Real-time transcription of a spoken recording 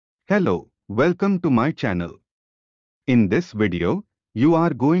Hello, welcome to my channel. In this video, you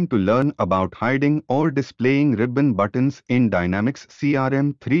are going to learn about hiding or displaying ribbon buttons in Dynamics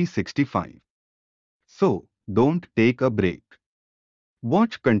CRM 365. So, don't take a break.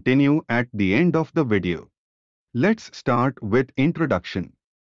 Watch continue at the end of the video. Let's start with introduction.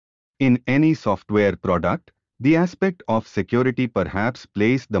 In any software product, the aspect of security perhaps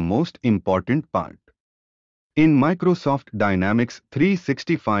plays the most important part. In Microsoft Dynamics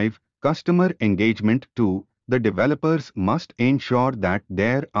 365 Customer Engagement 2, the developers must ensure that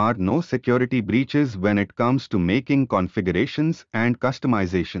there are no security breaches when it comes to making configurations and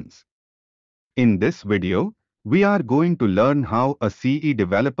customizations. In this video, we are going to learn how a CE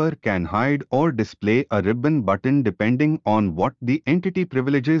developer can hide or display a ribbon button depending on what the entity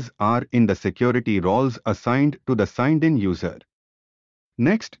privileges are in the security roles assigned to the signed-in user.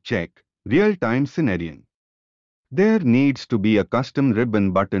 Next, check real-time scenario. There needs to be a custom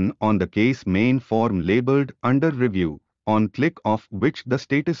ribbon button on the case main form labeled under review, on click of which the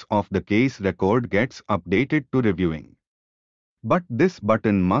status of the case record gets updated to reviewing. But this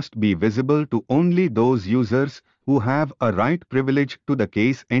button must be visible to only those users who have a right privilege to the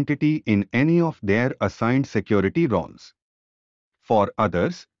case entity in any of their assigned security roles. For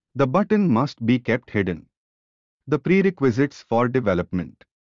others, the button must be kept hidden. The prerequisites for development.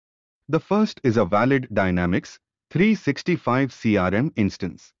 The first is a valid Dynamics 365 CRM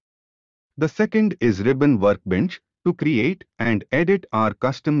instance. The second is Ribbon Workbench. To create and edit our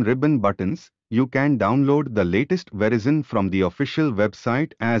custom ribbon buttons, you can download the latest version from the official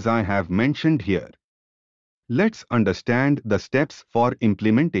website as I have mentioned here. Let's understand the steps for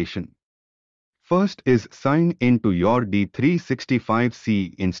implementation. First is sign into your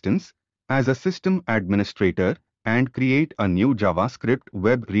D365C instance as a system administrator and create a new JavaScript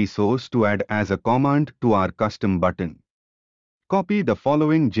web resource to add as a command to our custom button. Copy the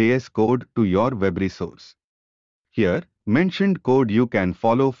following JS code to your web resource. Here, mentioned code you can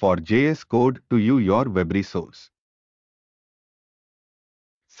follow for JS code to your web resource.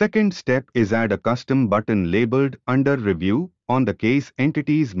 Second step is add a custom button labeled under review on the case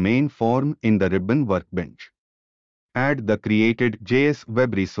entity's main form in the ribbon workbench. Add the created JS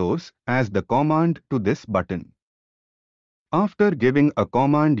web resource as the command to this button. After giving a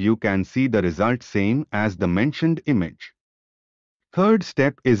command, you can see the result same as the mentioned image. Third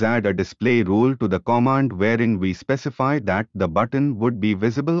step is add a display rule to the command wherein we specify that the button would be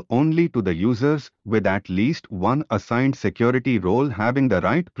visible only to the users with at least one assigned security role having the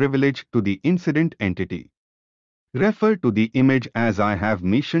right privilege to the incident entity. Refer to the image as I have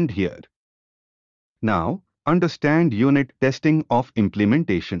mentioned here. Now, understand unit testing of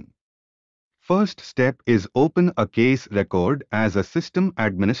implementation. First step is open a case record as a system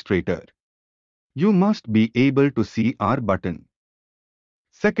administrator. You must be able to see our button.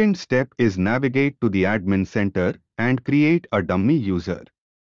 Second step is navigate to the admin center and create a dummy user.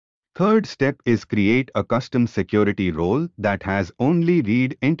 Third step is create a custom security role that has only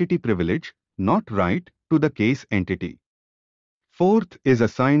read entity privilege, not write, to the case entity. Fourth is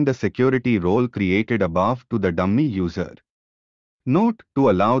assign the security role created above to the dummy user. Note,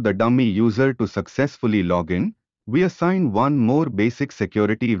 to allow the dummy user to successfully log in, we assign one more basic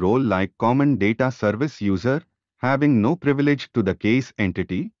security role like common data service user, having no privilege to the case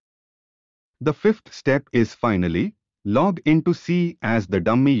entity. The fifth step is finally, log into C as the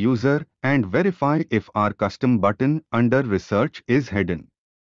dummy user and verify if our custom button under research is hidden.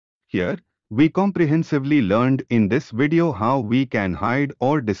 Here, we comprehensively learned in this video how we can hide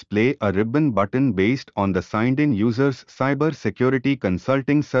or display a ribbon button based on the signed-in user's cyber security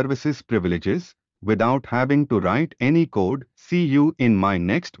consulting services privileges without having to write any code. See you in my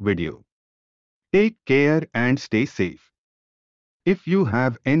next video. Take care and stay safe. If you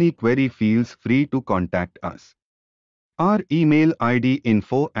have any query, feel free to contact us. Our email ID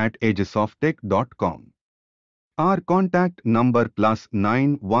info@aegisoftech.com. Our contact number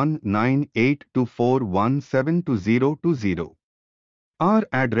 +9 19824172020. Our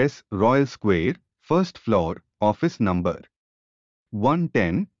address Royal Square, 1st floor, office number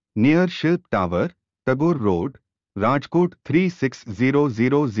 110, near Shilp Tower, Tagore Road, Rajkot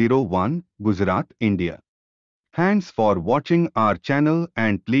 360001, Gujarat, India. Thanks for watching our channel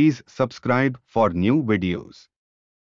and please subscribe for new videos.